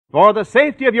For the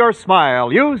safety of your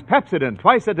smile, use Pepsodent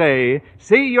twice a day.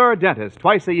 See your dentist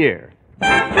twice a year.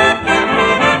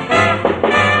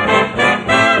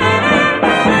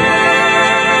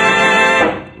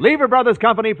 Lever Brothers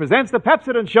Company presents the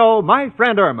Pepsodent show, My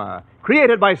Friend Irma,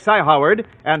 created by Cy Howard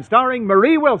and starring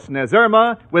Marie Wilson as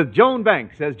Irma with Joan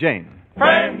Banks as Jane.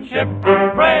 Friendship,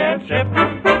 friendship,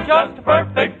 just a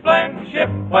perfect friendship.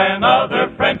 When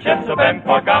other friendships have been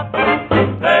forgot,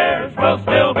 theirs will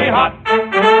still be hot.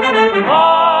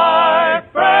 My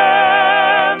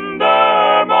friend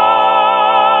Irma.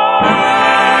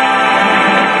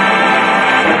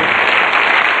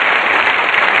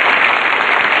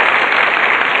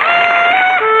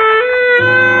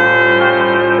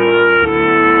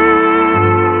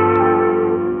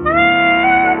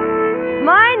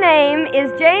 My name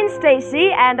is Jane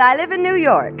Stacy, and I live in New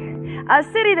York, a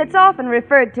city that's often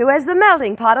referred to as the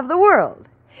melting pot of the world.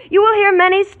 You will hear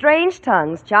many strange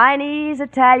tongues, Chinese,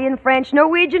 Italian, French,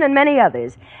 Norwegian, and many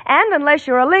others. And unless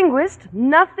you're a linguist,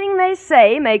 nothing they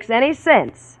say makes any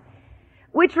sense.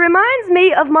 Which reminds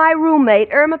me of my roommate,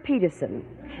 Irma Peterson.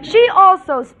 She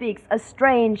also speaks a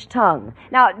strange tongue.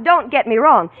 Now, don't get me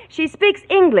wrong, she speaks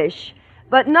English,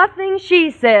 but nothing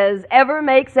she says ever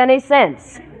makes any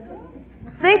sense.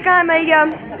 Think I'm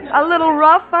a little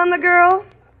rough on the girl?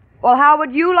 Well, how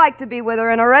would you like to be with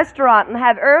her in a restaurant and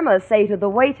have Irma say to the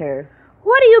waiter,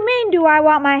 "What do you mean, do I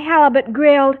want my halibut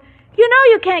grilled? You know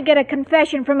you can't get a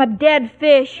confession from a dead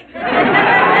fish."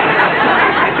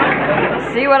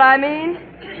 See what I mean?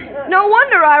 No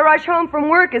wonder I rush home from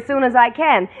work as soon as I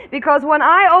can, because when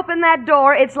I open that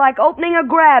door, it's like opening a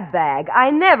grab bag. I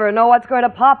never know what's going to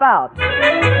pop out.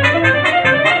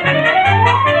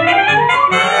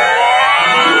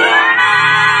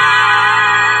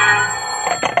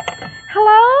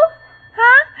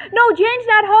 No, Jane's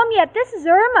not home yet. This is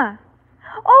Irma.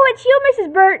 Oh, it's you,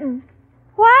 Mrs. Burton.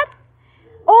 What?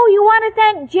 Oh, you want to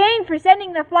thank Jane for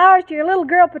sending the flowers to your little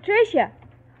girl, Patricia.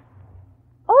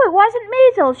 Oh, it wasn't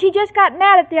measles. She just got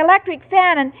mad at the electric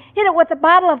fan and hit it with a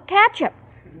bottle of ketchup.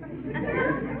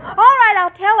 All right,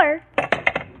 I'll tell her.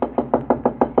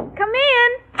 Come in.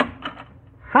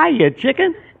 Hiya,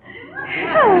 chicken.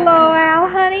 Hello, Al,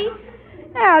 honey.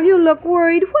 Al, you look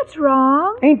worried. What's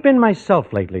wrong? Ain't been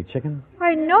myself lately, chicken.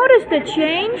 I noticed the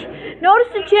change.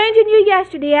 Noticed the change in you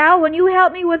yesterday, Al, when you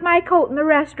helped me with my coat in the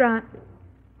restaurant.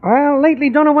 Well, lately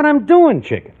don't know what I'm doing,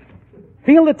 chicken.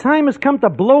 Feel the time has come to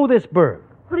blow this bird.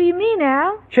 What do you mean,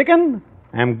 Al? Chicken,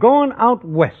 I'm going out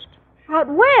west. Out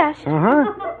west?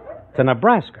 Uh-huh. To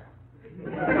Nebraska.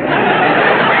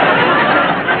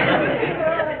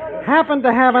 Happen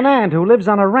to have an aunt who lives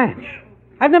on a ranch.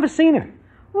 I've never seen her.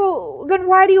 Well, then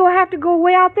why do you have to go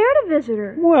way out there to visit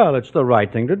her? Well, it's the right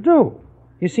thing to do.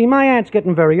 You see, my aunt's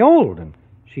getting very old, and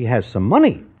she has some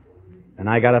money. And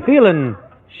I got a feeling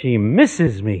she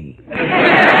misses me. You can't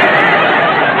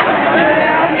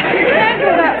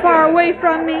go that far away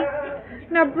from me.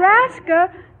 Nebraska?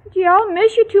 Gee, I'll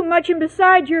miss you too much, and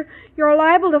besides, you're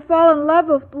liable to fall in love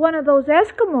with one of those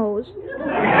Eskimos.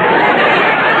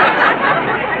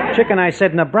 Chicken, I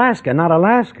said Nebraska, not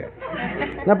Alaska.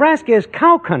 Nebraska is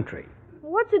cow country.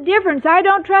 What's the difference? I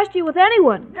don't trust you with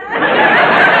anyone.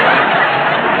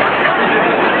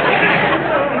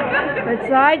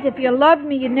 Besides, if you loved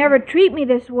me, you'd never treat me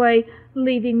this way,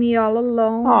 leaving me all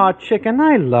alone. Oh, chicken,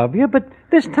 I love you, but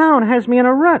this town has me in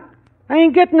a rut. I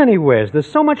ain't getting anywhere. There's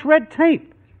so much red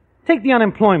tape. Take the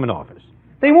unemployment office.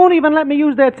 They won't even let me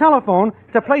use their telephone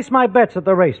to place my bets at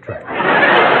the racetrack.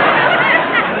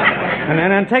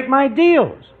 and take my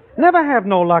deals. Never have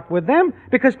no luck with them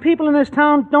because people in this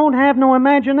town don't have no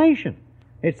imagination.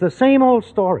 It's the same old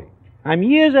story. I'm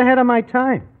years ahead of my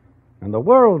time, and the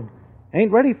world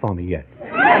ain't ready for me yet.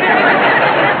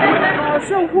 Oh,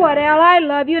 so what, Al? I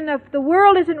love you, and if the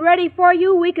world isn't ready for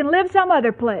you, we can live some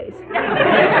other place.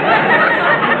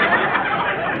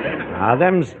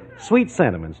 Them's sweet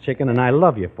sentiments, chicken, and I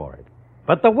love you for it.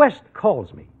 But the West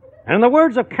calls me, and in the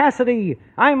words of Cassidy,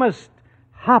 I must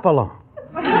hop along.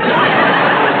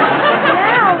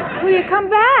 Will you come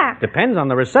back? Depends on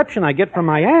the reception I get from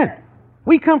my aunt.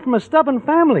 We come from a stubborn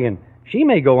family, and she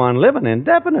may go on living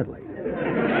indefinitely.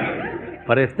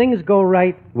 But if things go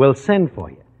right, we'll send for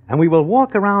you, and we will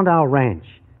walk around our ranch,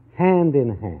 hand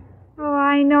in hand. Oh,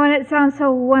 I know, and it sounds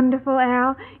so wonderful,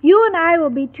 Al. You and I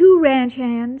will be two ranch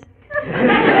hands.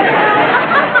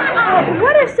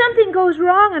 What if something goes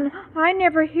wrong and I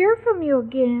never hear from you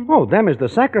again? Oh, them is the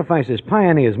sacrifices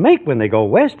pioneers make when they go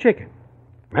west, chicken.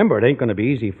 Remember, it ain't going to be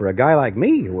easy for a guy like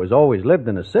me who has always lived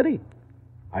in a city.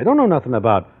 I don't know nothing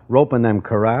about roping them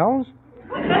corrals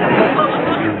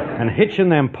and hitching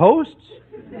them posts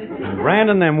and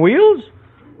branding them wheels.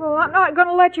 Well, I'm not going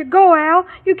to let you go, Al.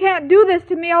 You can't do this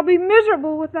to me. I'll be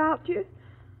miserable without you.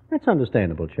 That's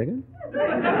understandable, chicken.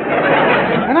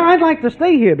 And I'd like to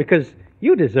stay here because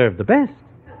you deserve the best.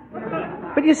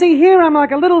 But you see, here I'm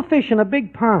like a little fish in a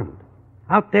big pond.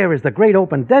 Out there is the great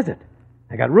open desert.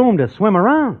 I got room to swim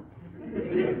around.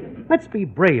 Let's be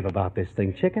brave about this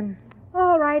thing, chicken.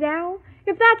 All right, Al.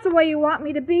 If that's the way you want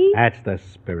me to be. That's the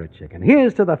spirit, chicken.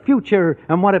 Here's to the future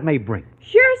and what it may bring.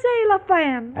 Sure say la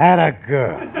femme. Atta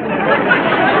girl.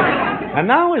 And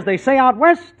now, as they say out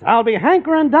west, I'll be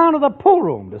hankering down to the pool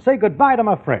room to say goodbye to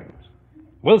my friends.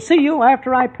 We'll see you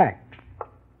after I pack.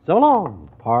 So long,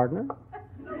 partner.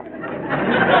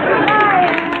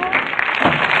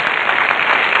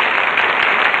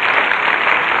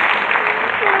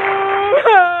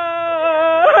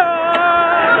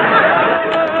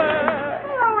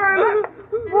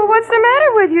 What's the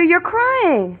matter with you? You're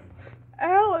crying.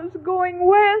 Al is going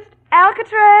west.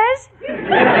 Alcatraz?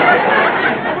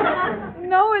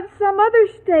 No, it's some other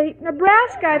state.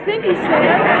 Nebraska, I think he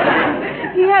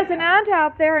said. He has an aunt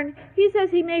out there, and he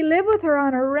says he may live with her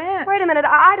on her ranch. Wait a minute.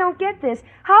 I don't get this.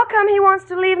 How come he wants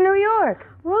to leave New York?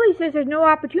 Well, he says there's no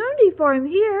opportunity for him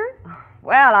here.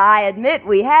 Well, I admit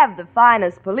we have the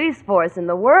finest police force in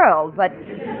the world, but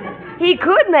he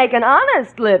could make an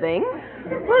honest living.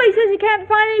 Well, he says he can't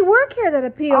find any work here that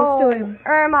appeals to him.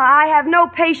 Irma, I have no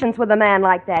patience with a man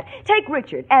like that. Take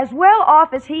Richard. As well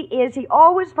off as he is, he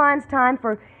always finds time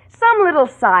for some little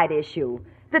side issue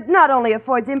that not only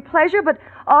affords him pleasure, but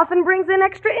often brings in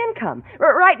extra income.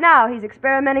 Right now, he's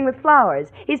experimenting with flowers.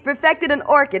 He's perfected an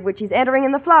orchid, which he's entering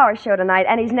in the flower show tonight,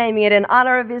 and he's naming it in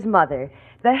honor of his mother,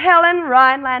 the Helen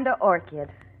Rhinelander orchid.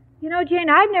 You know, Jane,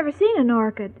 I've never seen an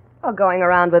orchid. Well, going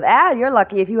around with Al, you're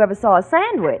lucky if you ever saw a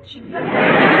sandwich. But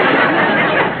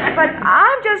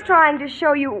I'm just trying to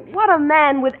show you what a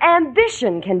man with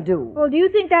ambition can do. Well, do you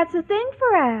think that's the thing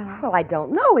for Al? Well, I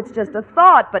don't know. It's just a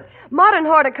thought, but modern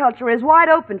horticulture is wide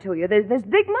open to you. There's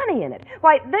big money in it.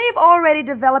 Why, they've already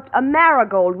developed a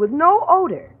marigold with no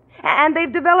odor. And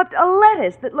they've developed a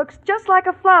lettuce that looks just like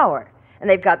a flower. And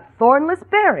they've got thornless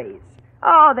berries.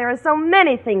 Oh, there are so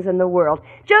many things in the world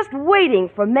just waiting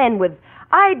for men with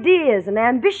ideas and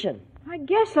ambition. I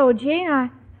guess so, Jane.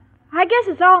 I guess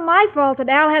it's all my fault that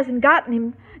Al hasn't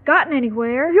gotten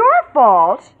anywhere. Your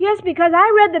fault? Yes, because I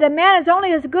read that a man is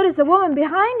only as good as the woman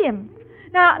behind him.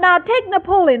 Now take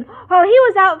Napoleon. While he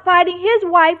was out fighting, his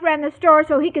wife ran the store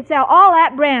so he could sell all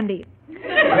that brandy.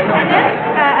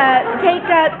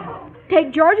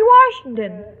 Take George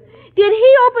Washington. Did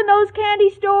he open those candy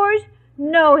stores?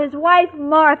 No, his wife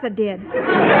Martha did. So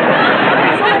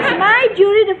it's my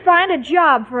duty to find a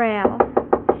job for Al.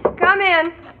 Come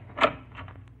in.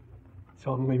 It's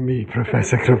only me,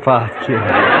 Professor Kropotkin.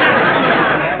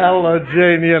 Hello,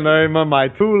 Janie and Irma, my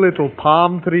two little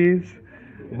palm trees.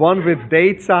 One with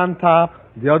dates on top,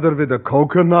 the other with a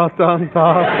coconut on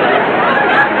top.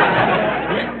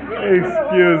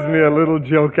 Excuse me, a little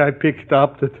joke I picked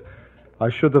up that I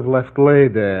should have left lay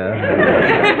there.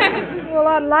 Well,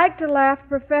 I'd like to laugh,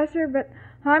 Professor, but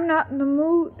I'm not in the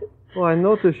mood. Oh, I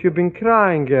notice you've been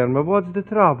crying, Irma. What's the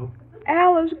trouble?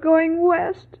 Al is going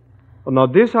west. Oh, now,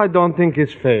 this I don't think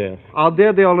is fair. Out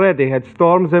there they already had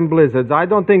storms and blizzards. I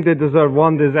don't think they deserve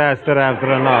one disaster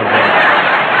after another.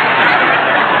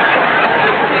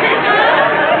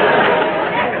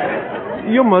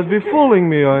 You must be fooling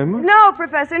me, Irma. No,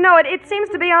 Professor, no. It seems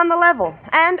to be on the level.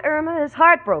 And Irma is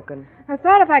heartbroken. I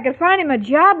thought if I could find him a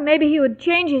job, maybe he would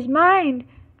change his mind.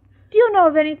 Do you know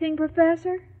of anything,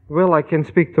 Professor? Well, I can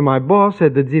speak to my boss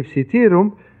at the Gypsy Tea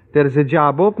Room. There's a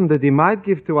job open that he might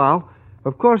give to Al.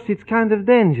 Of course, it's kind of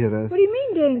dangerous. What do you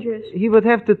mean, dangerous? He would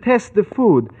have to test the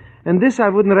food, and this I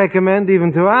wouldn't recommend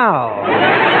even to Al.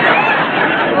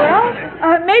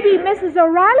 Well, maybe Mrs.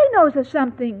 O'Reilly knows of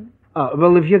something.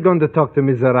 Well, if you're going to talk to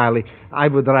Miss O'Reilly, I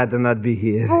would rather not be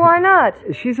here. Well, why not?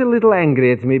 She's a little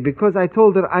angry at me because I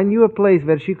told her I knew a place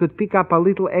where she could pick up a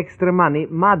little extra money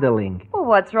modeling. Well,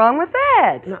 what's wrong with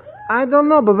that? No, I don't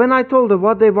know, but when I told her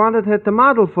what they wanted her to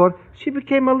model for, she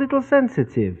became a little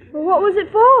sensitive. Well, what was it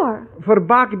for? For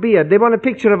Bach beer. They want a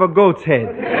picture of a goat's head.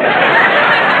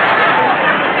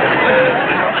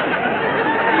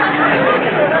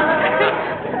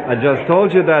 I just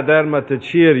told you that, Irma, to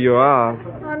cheer you up.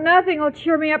 Oh, nothing will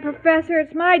cheer me up, Professor.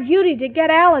 It's my duty to get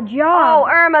Al a job. Oh,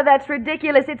 Irma, that's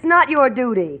ridiculous. It's not your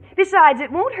duty. Besides,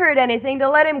 it won't hurt anything to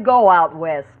let him go out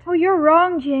west. Oh, you're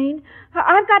wrong, Jane.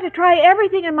 I've got to try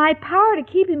everything in my power to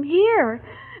keep him here.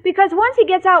 Because once he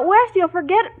gets out west, he'll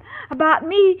forget about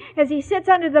me as he sits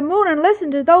under the moon and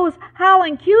listens to those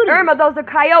howling cuties. Irma, those are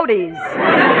coyotes.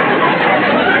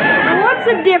 What's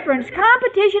the difference?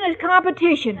 Competition is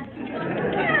competition.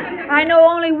 I know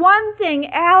only one thing.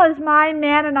 Al is my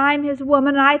man and I'm his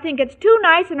woman, and I think it's too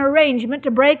nice an arrangement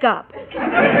to break up.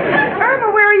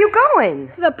 Irma, where are you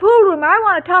going? To the pool room. I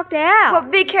want to talk to Al.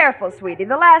 Well, be careful, sweetie.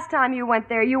 The last time you went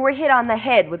there, you were hit on the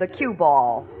head with a cue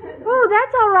ball. Oh,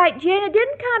 that's all right, Jane. It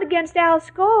didn't count against Al's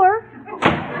score.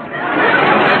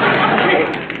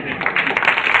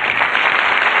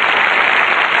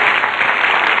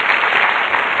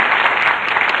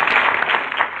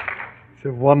 She's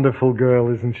a wonderful girl,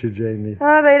 isn't she, Janie?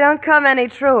 Oh, they don't come any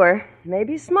truer.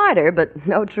 Maybe smarter, but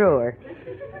no truer.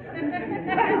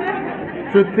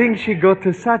 To think she go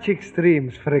to such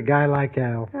extremes for a guy like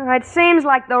Al. It seems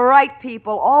like the right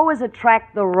people always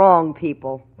attract the wrong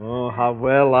people. Oh, how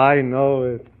well I know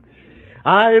it.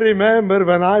 I remember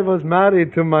when I was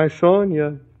married to my Sonia.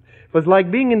 It was like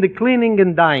being in the cleaning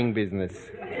and dyeing business.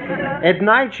 At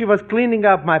night, she was cleaning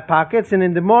up my pockets, and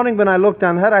in the morning, when I looked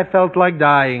on her, I felt like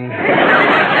dying.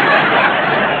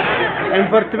 And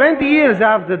for 20 years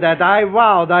after that, I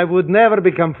vowed I would never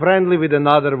become friendly with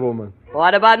another woman.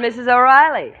 What about Mrs.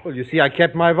 O'Reilly? Well, you see, I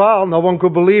kept my vow. No one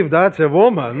could believe that's a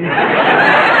woman.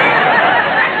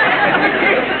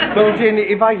 Well, Jenny,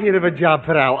 if I hear of a job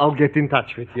for Al, I'll get in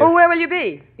touch with you. Oh, where will you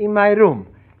be? In my room.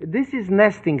 This is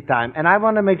nesting time, and I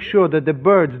want to make sure that the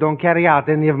birds don't carry out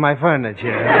any of my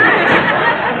furniture.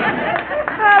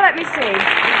 Let me see.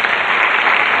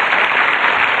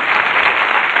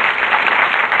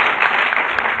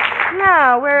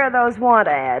 Now, where are those want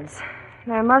ads?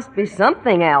 There must be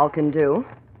something Al can do.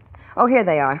 Oh, here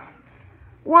they are.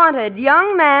 Wanted,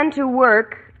 young man to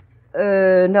work.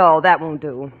 No, that won't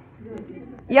do.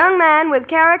 Young man with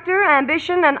character,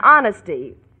 ambition, and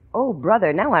honesty. Oh,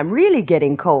 brother, now I'm really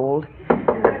getting cold.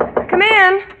 Come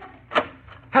in.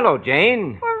 Hello,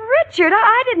 Jane. Well, Richard,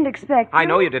 I didn't expect you. I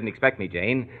know you didn't expect me,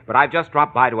 Jane, but I've just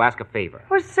dropped by to ask a favor.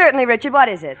 Well, certainly, Richard. What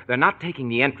is it? They're not taking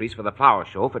the entries for the flower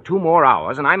show for 2 more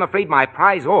hours, and I'm afraid my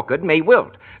prize orchid may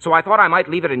wilt. So I thought I might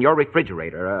leave it in your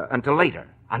refrigerator until later.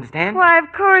 Understand? Why,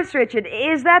 of course, Richard.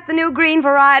 Is that the new green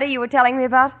variety you were telling me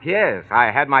about? Yes,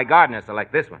 I had my gardener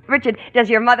select this one. Richard, does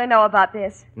your mother know about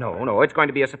this? No, it's going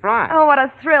to be a surprise. Oh, what a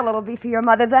thrill it'll be for your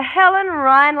mother. The Helen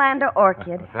Rhinelander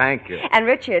orchid. Thank you. And,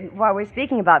 Richard, while we're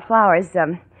speaking about flowers,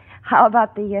 how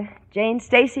about the Jane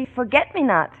Stacy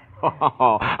Forget-Me-Not?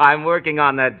 Oh, I'm working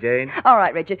on that, Jane. All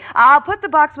right, Richard. I'll put the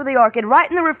box with the orchid right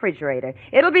in the refrigerator.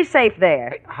 It'll be safe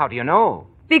there. How do you know?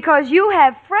 Because you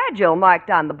have fragile marked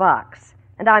on the box.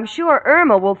 And I'm sure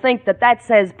Irma will think that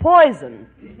says poison.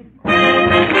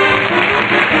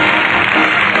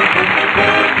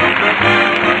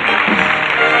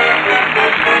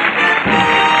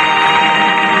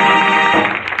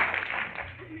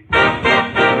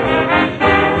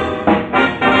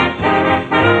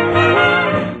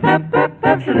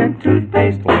 Pepsodent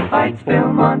toothpaste fights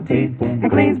film on teeth and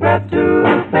cleans breath too.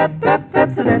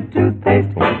 Pepsodent toothpaste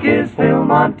gives film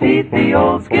on teeth the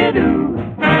old skidoo.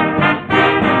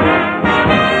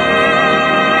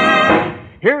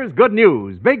 Here's good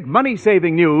news, big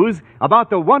money-saving news about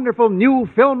the wonderful new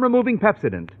film-removing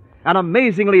Pepsodent, an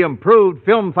amazingly improved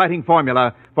film-fighting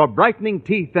formula for brightening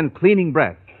teeth and cleaning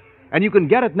breath. And you can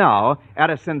get it now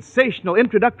at a sensational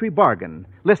introductory bargain.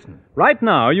 Listen. Right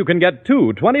now, you can get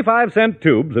 2 25-cent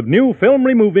tubes of new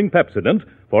film-removing Pepsodent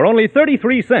for only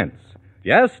 33 cents.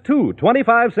 Yes, 2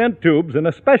 25-cent tubes in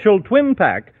a special twin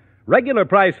pack, regular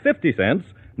price 50 cents,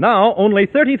 now only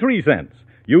 33 cents.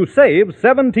 You save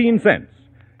 17 cents.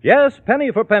 Yes,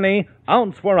 penny for penny,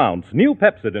 ounce for ounce, new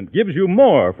Pepsodent gives you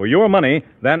more for your money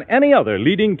than any other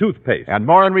leading toothpaste. And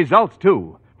more in results,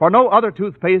 too. For no other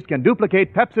toothpaste can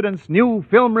duplicate Pepsodent's new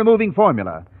film-removing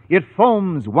formula. It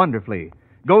foams wonderfully,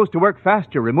 goes to work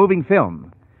faster removing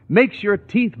film, makes your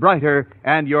teeth brighter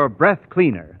and your breath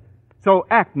cleaner. So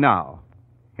act now.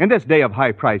 In this day of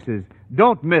high prices,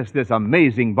 don't miss this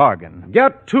amazing bargain.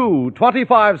 Get 2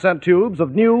 25-cent tubes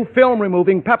of new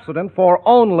film-removing Pepsodent for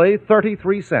only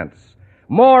 33 cents.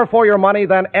 More for your money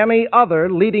than any other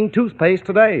leading toothpaste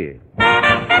today.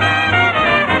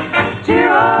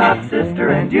 Cheer up, sister,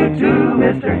 and you too,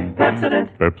 mister.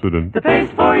 Pepsodent, the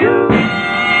paste for you.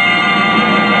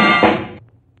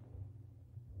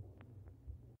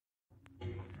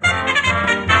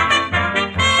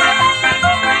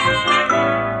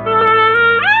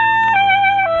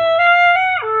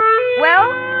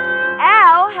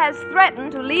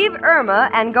 Threatened to leave Irma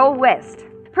and go west.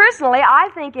 Personally, I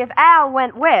think if Al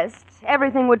went west,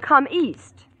 everything would come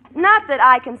east. Not that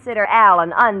I consider Al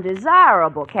an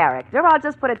undesirable character. I'll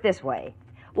just put it this way.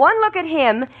 One look at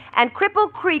him, and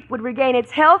Cripple Creek would regain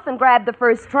its health and grab the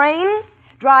first train.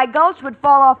 Dry Gulch would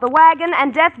fall off the wagon,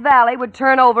 and Death Valley would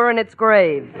turn over in its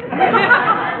grave.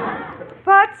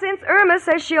 But since Irma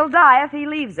says she'll die if he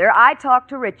leaves her, I talked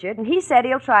to Richard, and he said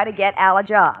he'll try to get Al a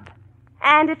job.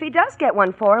 And if he does get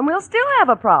one for him, we'll still have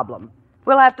a problem.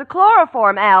 We'll have to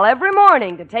chloroform Al every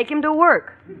morning to take him to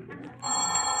work.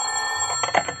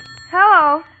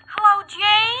 Hello. Hello,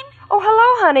 Jane? Oh,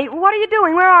 hello, honey. What are you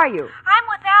doing? Where are you? I'm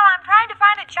with Al. I'm trying to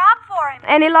find a job for him.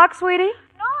 Any luck, sweetie?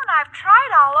 No, and I've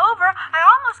tried all over. I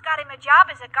almost got him a job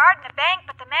as a guard in a bank,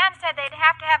 but the man said they'd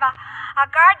have to have a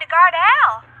guard to guard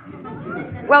Al.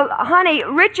 Well, honey,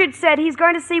 Richard said he's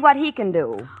going to see what he can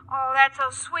do. Oh, that's so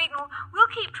sweet. And we'll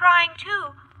keep trying,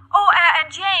 too. Oh, and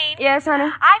Jane. Yes,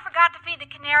 honey? I forgot to feed the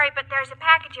canary, but there's a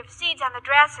package of seeds on the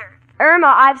dresser.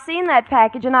 Irma, I've seen that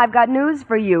package, and I've got news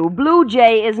for you. Blue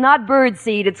Jay is not bird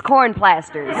seed, it's corn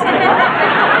plasters. It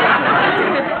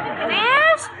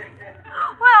is?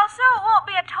 Well, so it won't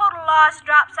be a total loss to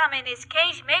drop some in his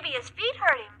cage. Maybe his feet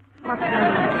hurt him.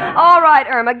 All right,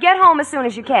 Irma, get home as soon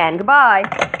as you can. Goodbye.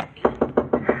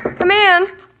 Come in.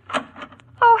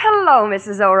 Oh, hello,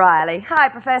 Mrs. O'Reilly. Hi,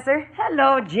 Professor.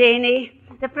 Hello, Janie.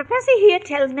 The professor here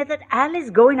tells me that Al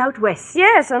is going out west.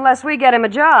 Yes, unless we get him a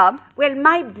job. Well,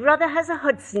 my brother has a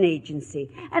Hudson agency,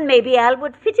 and maybe Al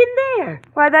would fit in there.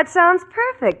 Why, that sounds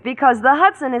perfect, because the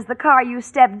Hudson is the car you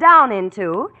step down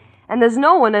into, and there's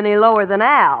no one any lower than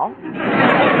Al.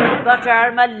 But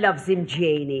Irma loves him,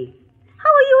 Janie. How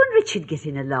are you and Richard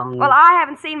getting along? Well, I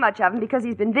haven't seen much of him because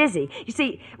he's been busy. You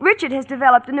see, Richard has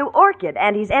developed a new orchid,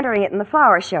 and he's entering it in the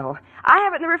flower show. I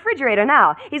have it in the refrigerator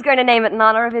now. He's going to name it in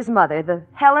honor of his mother, the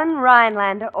Helen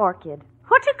Rhinelander orchid.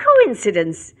 What a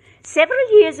coincidence. Several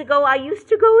years ago, I used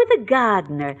to go with a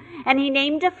gardener, and he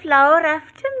named a flower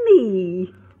after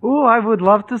me. Oh, I would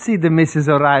love to see the Mrs.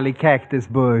 O'Reilly cactus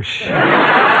bush. Is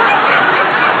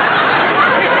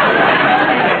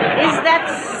that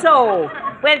so?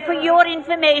 Well, for your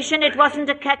information, it wasn't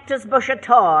a cactus bush at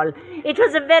all. It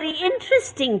was a very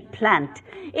interesting plant.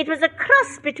 It was a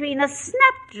cross between a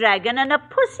snapdragon and a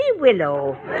pussy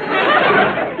willow.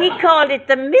 He called it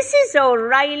the Mrs.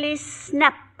 O'Reilly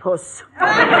Snap-Puss.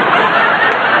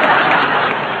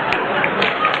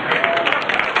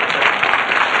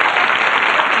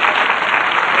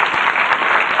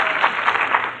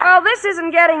 Well, this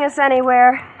isn't getting us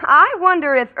anywhere. I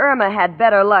wonder if Irma had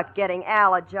better luck getting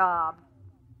Al a job.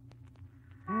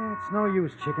 It's no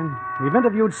use, chicken. We've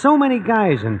interviewed so many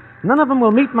guys, and none of them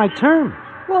will meet my term.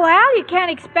 Well, Al, you can't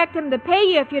expect him to pay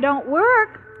you if you don't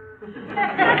work.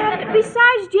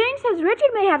 Besides, Jane says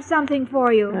Richard may have something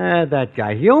for you. That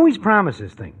guy. He always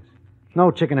promises things.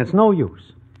 No, chicken, it's no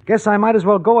use. Guess I might as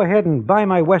well go ahead and buy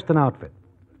my Western outfit.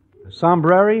 A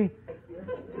sombrero,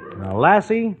 a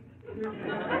lassie,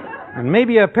 and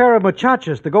maybe a pair of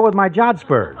muchachas to go with my jod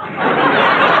spurs. Well,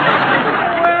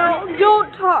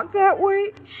 don't talk that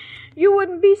way. You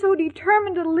wouldn't be so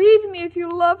determined to leave me if you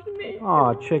loved me.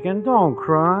 Oh, chicken, don't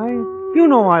cry. You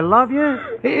know I love you.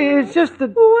 It's just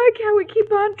that... Why can't we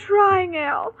keep on trying,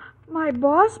 Al? My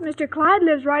boss, Mr. Clyde,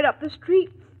 lives right up the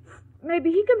street.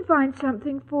 Maybe he can find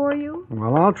something for you.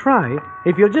 Well, I'll try,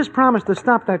 if you'll just promise to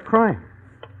stop that crying.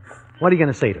 What are you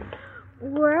going to say to him?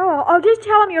 Well, I'll just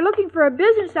tell him you're looking for a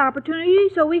business opportunity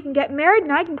so we can get married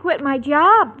and I can quit my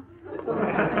job.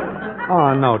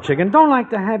 Oh, no, chicken. Don't like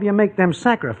to have you make them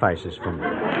sacrifices for me.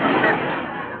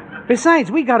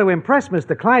 Besides, we got to impress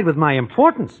Mr. Clyde with my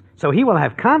importance, so he will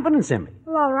have confidence in me.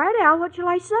 Well, all right, Al, what shall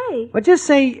I say? But just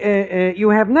say,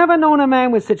 you have never known a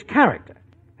man with such character.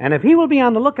 And if he will be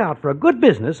on the lookout for a good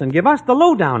business and give us the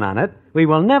lowdown on it, we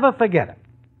will never forget it.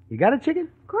 You got it, chicken?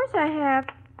 Of course I have.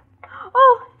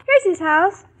 Oh, here's his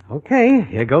house. Okay,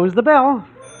 here goes the bell.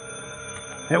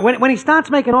 When he starts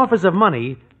making offers of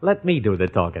money, let me do the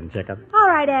talking, chicken. All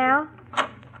right, Al.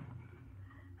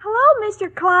 Hello,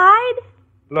 Mr. Clyde.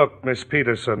 Look, Miss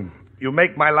Peterson, you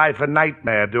make my life a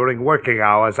nightmare during working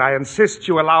hours. I insist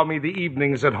you allow me the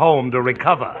evenings at home to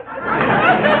recover.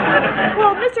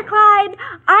 Well, Mr. Clyde,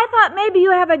 I thought maybe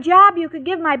you have a job you could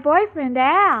give my boyfriend,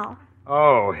 Al.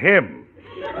 Oh, him.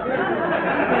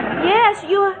 Yes,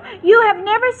 you have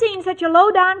never seen such a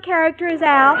low-down character as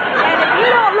Al, and if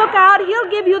you don't look out, he'll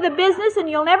give you the business and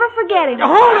you'll never forget him.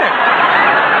 Hold it!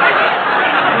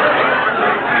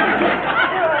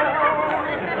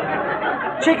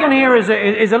 Chicken here is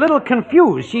a little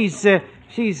confused.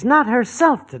 She's not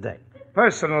herself today.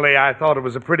 Personally, I thought it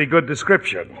was a pretty good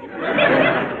description.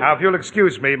 Now, if you'll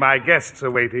excuse me, my guests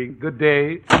are waiting. Good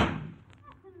day.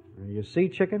 You see,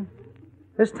 chicken?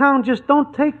 This town just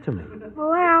don't take to me.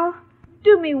 Well, Al,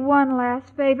 do me one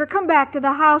last favor. Come back to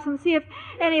the house and see if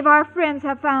any of our friends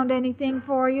have found anything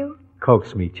for you.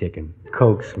 Coax me, chicken.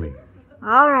 Coax me.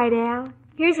 All right, Al.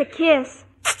 Here's a kiss.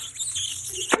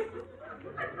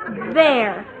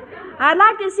 There. I'd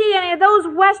like to see any of those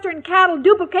western cattle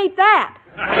duplicate that.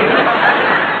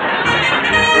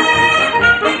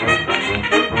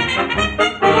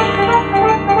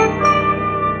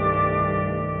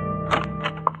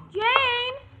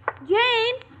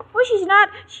 Jane. Oh,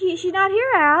 she's not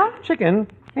here, Al. Chicken,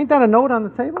 ain't that a note on the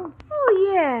table? Oh,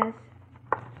 yes.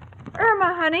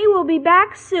 Irma, honey, we'll be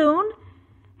back soon.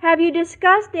 Have you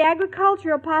discussed the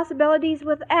agricultural possibilities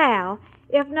with Al?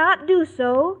 If not, do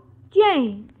so.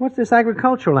 Jane. What's this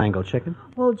agricultural angle, Chicken?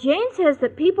 Well, Jane says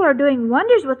that people are doing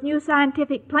wonders with new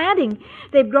scientific planting.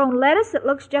 They've grown lettuce that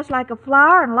looks just like a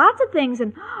flower and lots of things,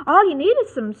 and all you need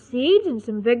is some seeds and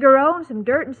some vigoro and some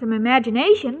dirt and some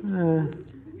imagination.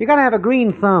 You gotta have a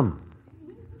green thumb.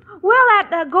 Well,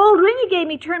 that gold ring you gave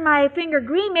me turned my finger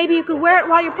green. Maybe you could wear it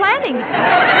while you're planting.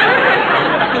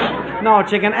 No,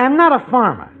 Chicken, I'm not a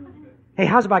farmer. Hey,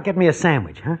 how's about getting me a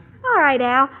sandwich, huh? All right,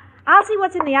 Al. I'll see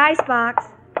what's in the icebox.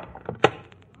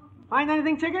 Find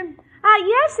anything, Chicken?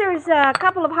 Yes, there's a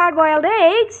couple of hard-boiled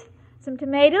eggs, some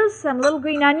tomatoes, some little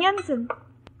green onions, and...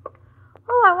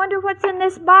 Oh, I wonder what's in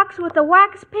this box with the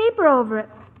wax paper over it.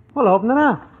 Well, open it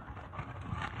up.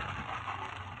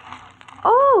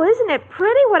 Oh, isn't it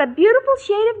pretty? What a beautiful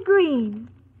shade of green.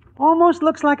 Almost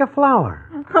looks like a flower.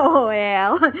 Oh,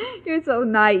 Al, you're so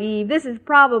naive. This is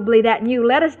probably that new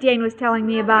lettuce Jane was telling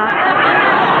me about.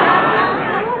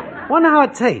 Wonder how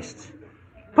it tastes.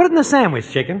 Put it in the sandwich,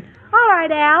 Chicken. All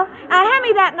right, Al. Hand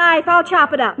me that knife. I'll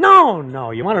chop it up.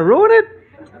 No. You want to ruin it?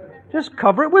 Just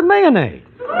cover it with mayonnaise.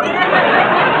 All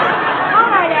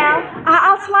right, Al.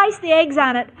 I'll slice the eggs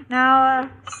on it. Now,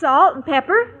 salt and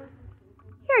pepper.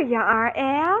 Here you are,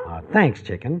 Al. Thanks,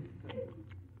 Chicken.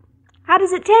 How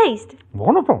does it taste?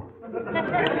 Wonderful.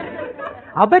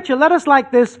 I'll bet you lettuce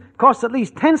like this costs at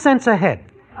least 10 cents a head.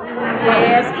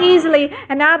 Yes, easily.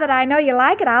 And now that I know you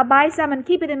like it, I'll buy some and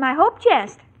keep it in my hope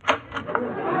chest.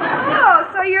 Oh,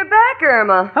 so you're back,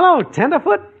 Irma. Hello,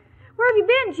 Tenderfoot. Where have you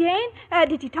been, Jane?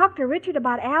 Did you talk to Richard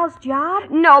about Al's job?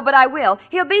 No, but I will.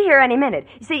 He'll be here any minute.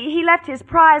 You see, he left his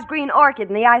prize green orchid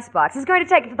in the icebox. He's going to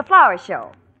take it to the flower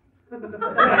show.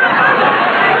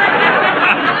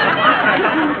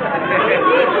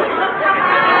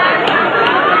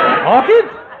 Orchid?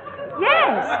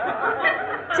 Yes.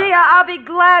 Gee, I'll be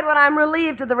glad when I'm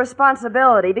relieved of the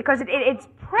responsibility because it's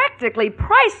practically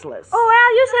priceless. Oh,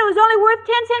 Al, you said it was only worth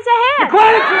 10 cents a head.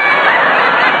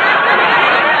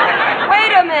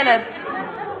 Wait a minute.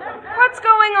 What's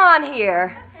going on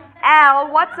here? Al,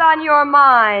 what's on your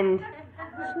mind?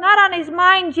 It's not on his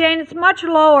mind, Jane. It's much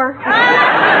lower.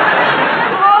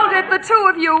 Hold it, the two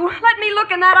of you. Let me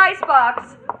look in that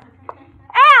icebox.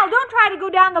 Al, don't try to go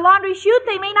down the laundry chute.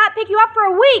 They may not pick you up for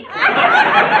a week.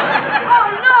 Oh,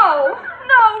 no.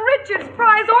 No, Richard's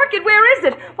prize orchid. Where is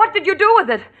it? What did you do with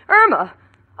it? Irma.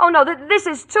 Oh, no, this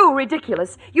is too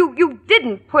ridiculous. You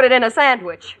didn't put it in a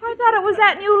sandwich. I thought it was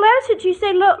that new lettuce that you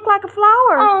said looked like a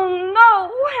flower. Oh,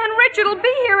 no. And Richard will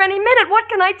be here any minute. What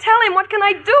can I tell him? What can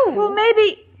I do? Well,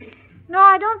 maybe... No,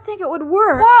 I don't think it would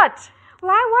work. What?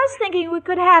 Well, I was thinking we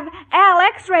could have Al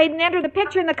X-rayed and enter the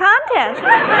picture in the contest. Oh,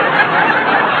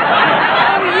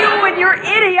 you and your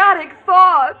idiotic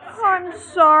thoughts. Oh, I'm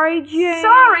sorry, Jane.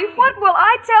 Sorry? What will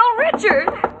I tell Richard?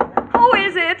 Who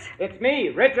is it? It's me,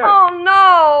 Richard. Oh,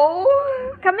 no.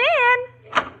 Come in.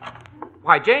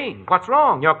 Why, Jane, what's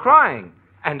wrong? You're crying.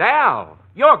 And Al,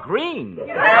 you're green.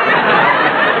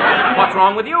 What's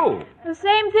wrong with you? The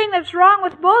same thing that's wrong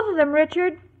with both of them,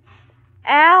 Richard.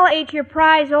 Al ate your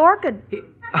prize orchid.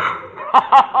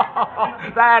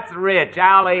 That's rich.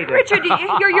 Al ate it. Richard,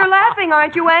 you're laughing.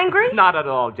 Aren't you angry? Not at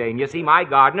all, Jane. You see, my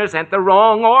gardener sent the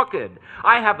wrong orchid.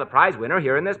 I have the prize winner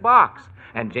here in this box.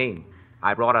 And, Jane,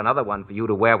 I brought another one for you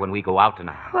to wear when we go out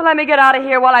tonight. Well, let me get out of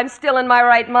here while I'm still in my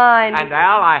right mind. And,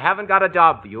 Al, I haven't got a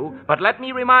job for you, but let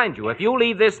me remind you, if you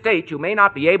leave this state, you may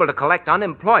not be able to collect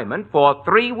unemployment for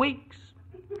 3 weeks.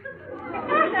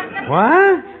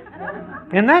 What?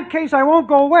 In that case, I won't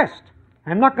go west.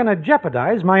 I'm not going to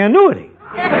jeopardize my annuity.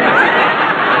 Come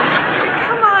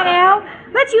on, Al.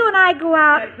 Let's you and I go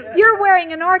out. You're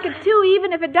wearing an orchid, too,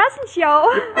 even if it doesn't show.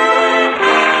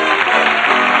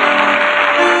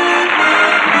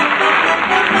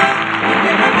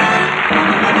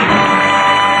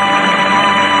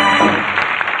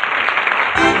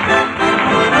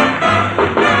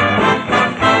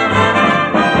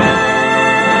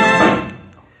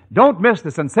 Don't miss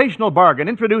the sensational bargain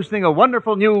introducing a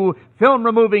wonderful new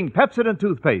film-removing Pepsodent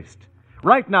toothpaste.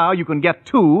 Right now, you can get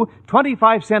 2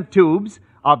 25-cent tubes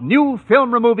of new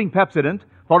film-removing Pepsodent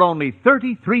for only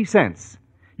 33 cents.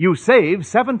 You save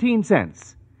 17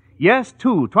 cents. Yes,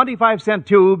 2 25-cent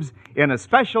tubes in a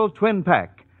special twin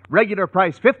pack. Regular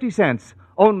price 50 cents,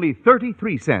 only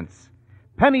 33 cents.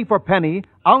 Penny for penny,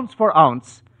 ounce for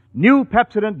ounce, new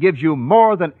Pepsodent gives you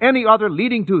more than any other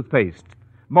leading toothpaste.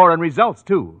 More in results,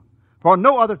 too. For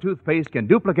no other toothpaste can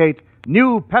duplicate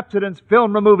new Pepsodent's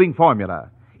film-removing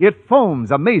formula. It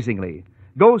foams amazingly,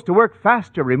 goes to work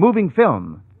faster removing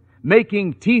film,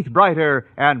 making teeth brighter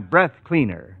and breath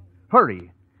cleaner.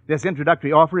 Hurry. This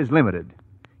introductory offer is limited.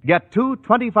 Get 2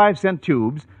 25-cent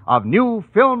tubes of new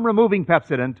film-removing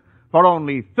Pepsodent for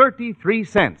only 33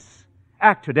 cents.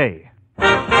 Act today.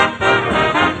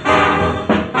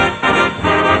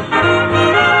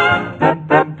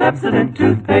 Pepsodent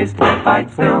toothpaste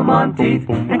fights film on teeth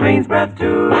and cleans breath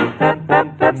too.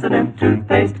 Pepsodent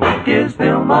toothpaste gives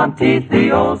film on teeth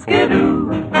the old skidoo.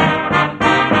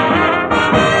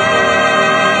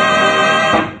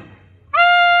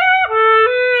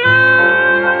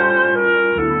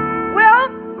 Well,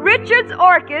 Richard's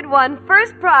orchid won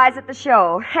first prize at the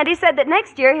show, and he said that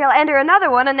next year he'll enter another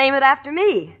one and name it after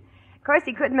me. Of course,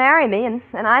 he could marry me, and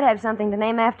then I'd have something to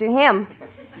name after him.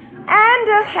 And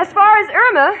as far as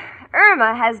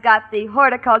Irma has got the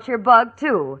horticulture bug,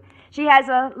 too. She has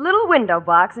a little window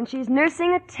box, and she's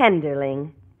nursing a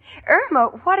tenderling.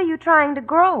 Irma, what are you trying to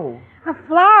grow? A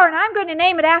flower, and I'm going to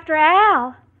name it after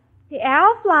Al. The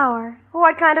Al flower.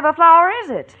 What kind of a flower is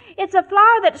it? It's a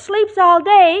flower that sleeps all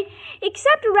day,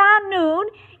 except around noon.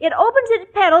 It opens its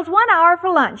petals 1 hour for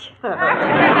lunch.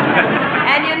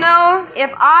 And you know,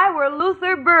 if I were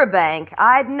Luther Burbank,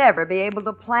 I'd never be able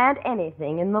to plant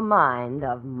anything in the mind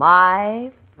of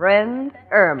my friend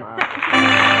Irma.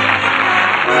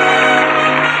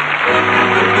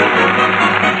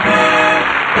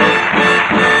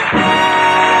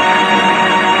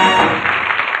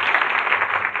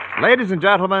 Ladies and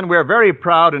gentlemen, we're very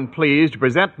proud and pleased to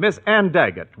present Miss Ann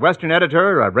Daggett, Western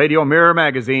editor of Radio Mirror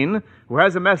magazine, who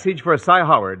has a message for Cy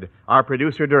Howard, our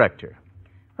producer-director.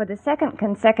 For the second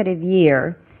consecutive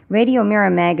year, Radio Mirror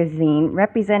magazine,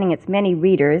 representing its many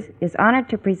readers, is honored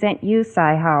to present you,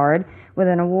 Cy Howard, with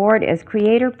an award as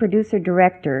creator, producer,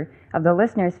 director of the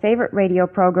listener's favorite radio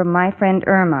program, My Friend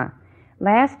Irma.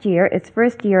 Last year, its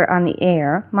first year on the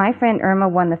air, My Friend Irma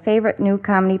won the favorite new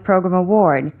comedy program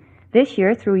award. This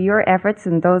year, through your efforts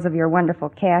and those of your wonderful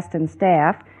cast and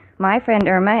staff, My Friend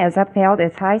Irma has upheld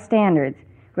its high standards.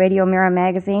 Radio Mirror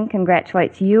magazine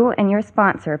congratulates you and your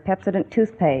sponsor, Pepsodent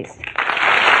Toothpaste.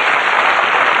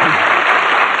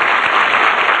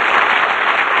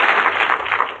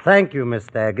 Thank you, Miss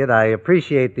Daggett. I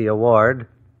appreciate the award,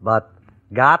 but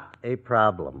got a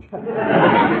problem.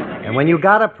 And when you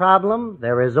got a problem,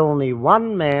 there is only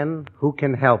one man who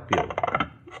can help you.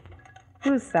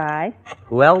 Who's Cy?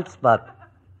 Who else but,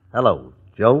 hello,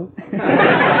 Joe?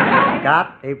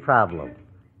 Got a problem.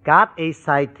 Got a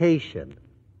citation.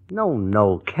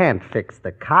 No, can't fix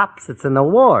the cops. It's an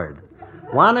award.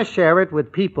 Want to share it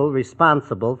with people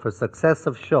responsible for success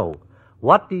of show.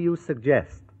 What do you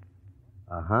suggest?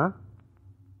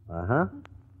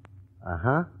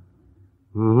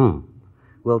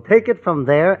 We'll take it from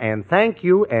there, and thank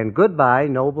you, and goodbye,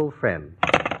 noble friend.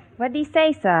 What'd he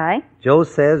say, Cy? Joe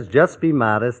says just be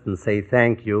modest and say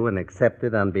thank you and accept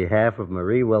it on behalf of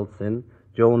Marie Wilson,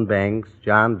 Joan Banks,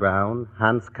 John Brown,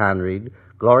 Hans Conried,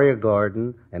 Gloria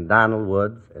Gordon, and Donald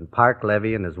Woods, and Park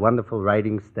Levy and his wonderful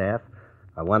writing staff,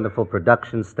 our wonderful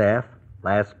production staff,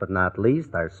 last but not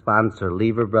least, our sponsor,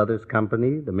 Lever Brothers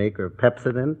Company, the maker of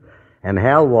Pepsodent, and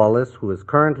Hal Wallace, who is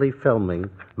currently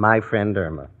filming My Friend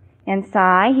Irma. And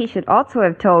Cy, he should also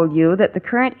have told you that the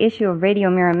current issue of Radio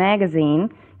Mirror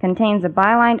magazine contains a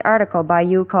bylined article by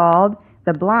you called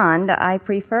The Blonde I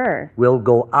Prefer. We'll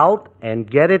go out and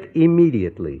get it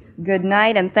immediately. Good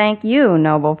night, and thank you,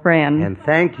 noble friend. And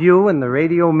thank you and the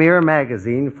Radio Mirror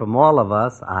magazine from all of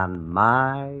us on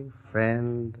My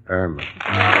Friend Irma.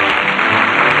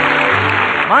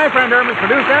 My Friend Irma is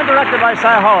produced and directed by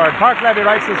Cy Howard. Park Levy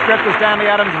writes the script with Stanley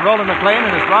Adams and Roland McLean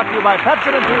and is brought to you by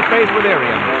Pepsodent Toothpaste with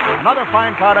Irium, another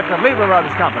fine product of Lever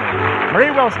Brothers Company. Marie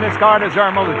Wilson is starred as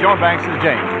Irma with Joan Banks as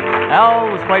Jane.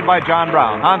 Al was played by John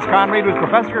Brown. Hans Conried was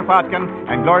Professor Kropotkin,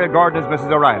 and Gloria Gordon as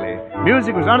Mrs. O'Reilly.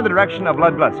 Music was under the direction of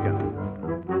Lud Gluskin.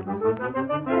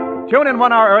 Tune in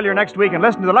 1 hour earlier next week and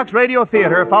listen to the Lux Radio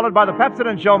Theater, followed by the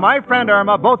Pepsodent show My Friend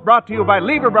Irma, both brought to you by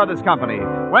Lever Brothers Company.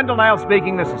 Wendell Niles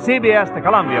speaking. This is CBS, the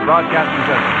Columbia Broadcasting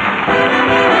System.